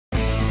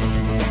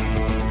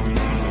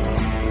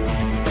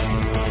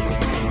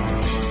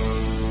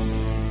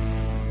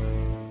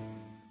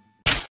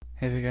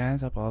Hey there guys,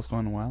 hope all's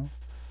going well.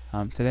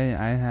 Today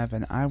I have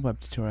an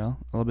iWeb tutorial,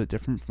 a little bit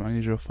different from my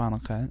usual Final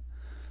Cut.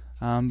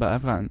 But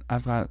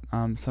I've got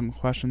some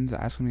questions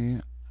asking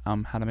me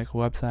how to make a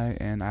website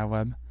in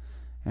iWeb,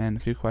 and a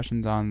few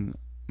questions on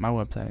my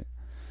website.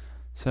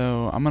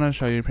 So I'm gonna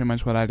show you pretty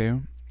much what I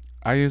do.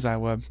 I use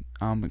iWeb.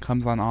 It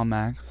comes on all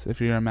Macs.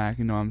 If you're a Mac,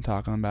 you know what I'm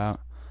talking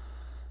about.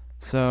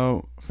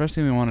 So first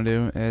thing we want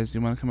to do is you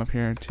want to come up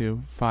here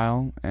to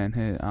File and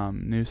hit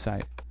New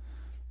Site.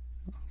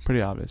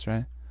 Pretty obvious,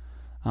 right?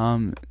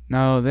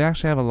 Now they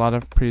actually have a lot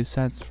of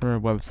presets for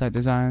website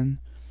design,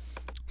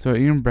 so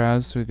you can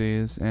browse through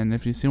these, and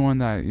if you see one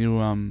that you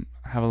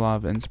have a lot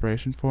of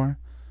inspiration for,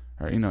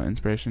 or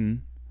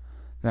inspiration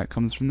that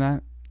comes from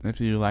that,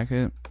 if you like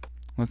it,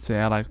 let's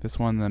say I like this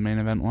one, the main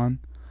event one,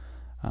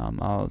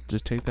 I'll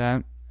just take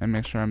that and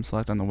make sure I'm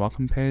selected on the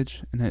welcome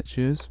page and hit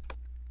choose.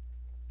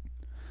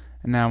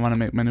 And now I want to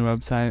make my new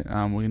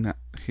website.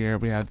 Here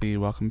we have the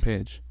welcome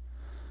page.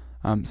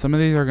 Some of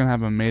these are going to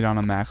have a made on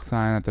a Mac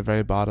sign at the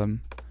very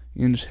bottom.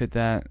 You can just hit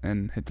that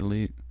and hit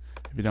delete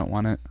if you don't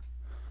want it.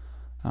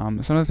 Some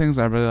of the things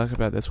I really like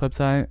about this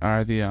website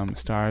are the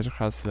stars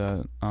across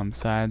the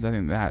sides. I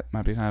think that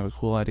might be kind of a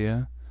cool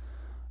idea.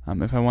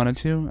 If I wanted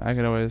to, I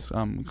could always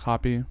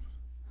copy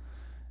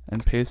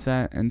and paste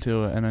that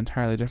into an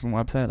entirely different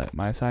website, like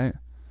my site.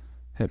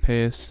 Hit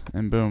paste,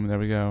 and boom, there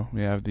we go.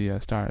 We have the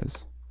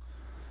stars.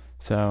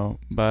 So,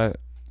 but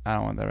I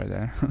don't want that right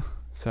there.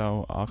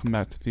 So I'll come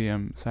back to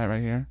the site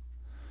right here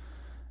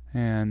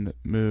and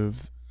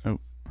move. Oh,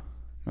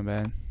 my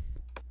bad.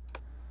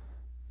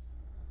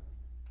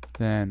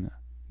 Then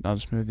I'll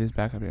just move these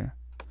back up here.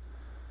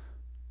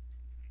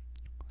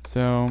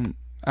 So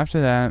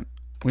after that,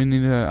 we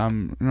need to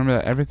remember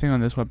that everything on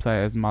this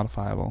website is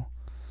modifiable.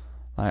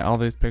 Like all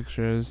these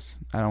pictures,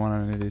 I don't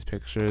want any of these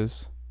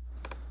pictures.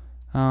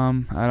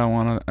 I don't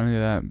want any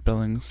of that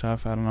billing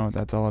stuff. I don't know what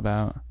that's all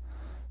about.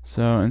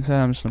 So instead,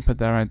 I'm just gonna put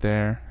that right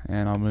there,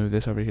 and I'll move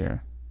this over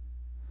here.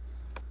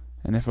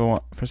 And if I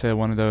want, for say,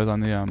 one of those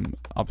on the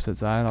opposite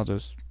side, I'll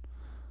just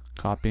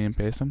copy and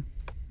paste them,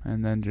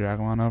 and then drag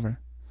them on over.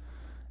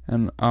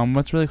 And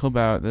what's really cool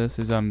about this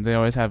is they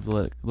always have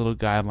little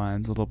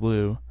guidelines, little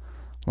blue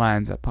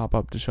lines that pop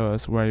up to show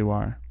us where you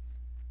are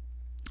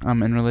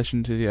in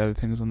relation to the other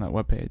things on that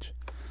web page.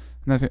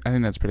 And I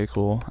think that's pretty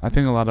cool. I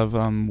think a lot of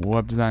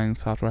web designing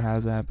software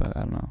has that, but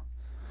I don't know.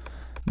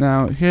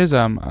 Now here's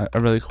a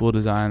really cool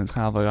design. It's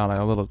kind of like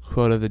a little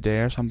quote of the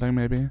day or something,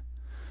 maybe,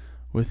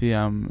 with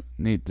the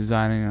neat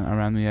designing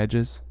around the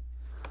edges.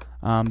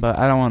 But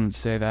I don't want to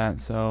say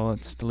that, so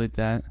let's delete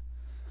that.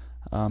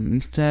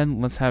 Instead,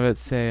 let's have it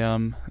say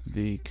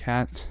the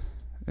cat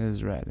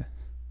is red.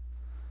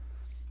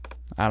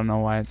 I don't know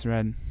why it's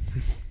red.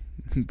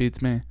 It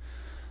beats me.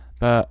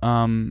 But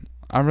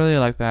I really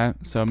like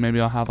that, so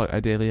maybe I'll have like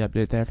a daily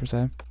update there for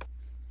say.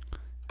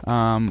 We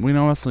can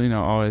also,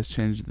 always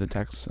change the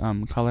text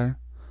color.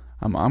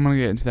 I'm gonna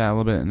get into that a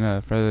little bit in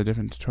a further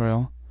different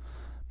tutorial.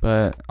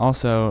 But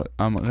also,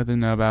 good to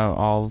know about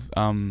all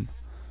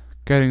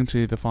getting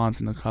to the fonts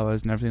and the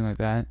colors and everything like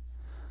that.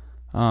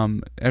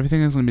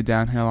 Everything is gonna be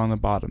down here along the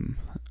bottom.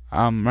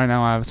 Right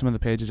now I have some of the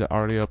pages that are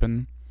already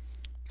open,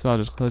 so I'll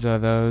just close out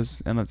of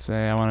those. And let's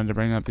say I wanted to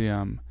bring up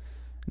the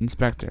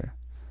inspector.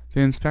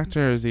 The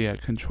inspector is the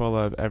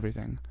controller of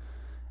everything.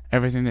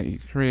 Everything that you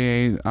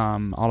create,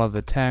 all of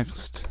the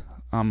text,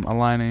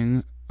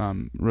 aligning,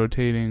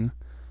 rotating,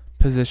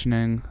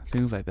 positioning,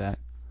 things like that.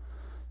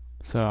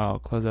 So I'll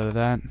close out of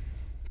that.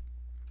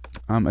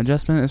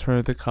 Adjustment is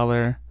for the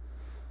color,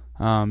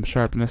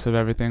 sharpness of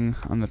everything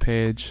on the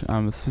page,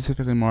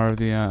 specifically more of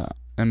the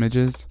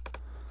images.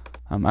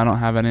 I don't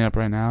have any up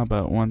right now,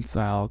 but once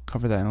I'll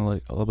cover that in a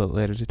little bit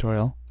later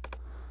tutorial.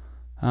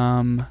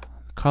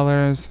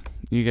 Colors,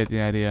 you get the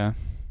idea.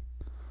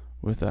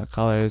 With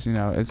colors,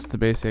 it's the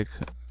basic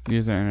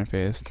user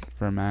interface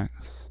for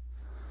Macs,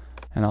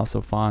 and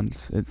also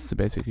fonts. It's the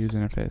basic user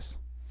interface.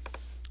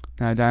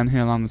 Now down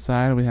here along the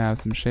side, we have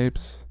some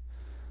shapes.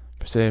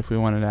 For say, if we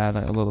wanted to add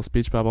like a little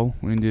speech bubble,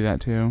 we can do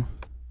that too.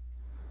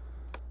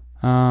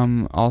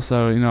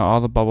 Also,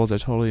 all the bubbles are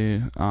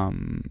totally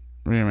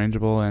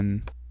rearrangeable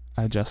and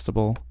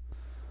adjustable.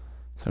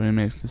 So we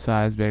make the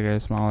size bigger,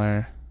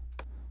 smaller,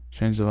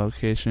 change the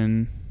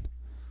location.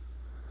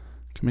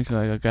 Can make it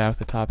like a guy with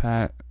a top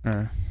hat,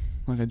 or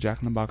like a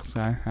Jack-in-the-Box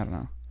guy. I don't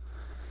know.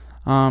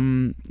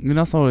 You can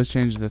also always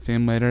change the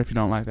theme later if you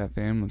don't like that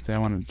theme. Let's say I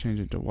wanted to change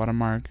it to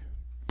watermark,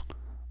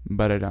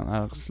 but I don't.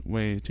 That looks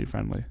way too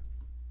friendly.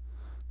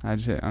 I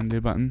just hit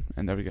undo button,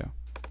 and there we go.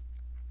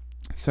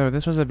 So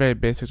this was a very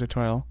basic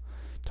tutorial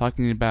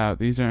talking about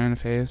the user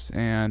interface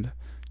and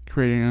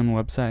creating a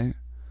website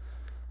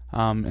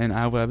in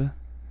iWeb.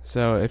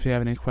 So if you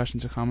have any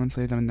questions or comments,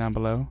 leave them down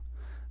below.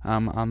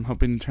 I'm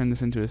hoping to turn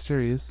this into a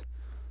series.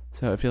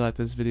 So if you like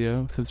this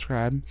video,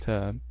 subscribe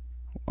to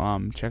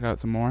check out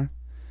some more,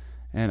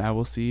 and I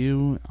will see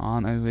you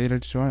on a later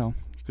tutorial.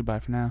 Goodbye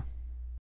for now.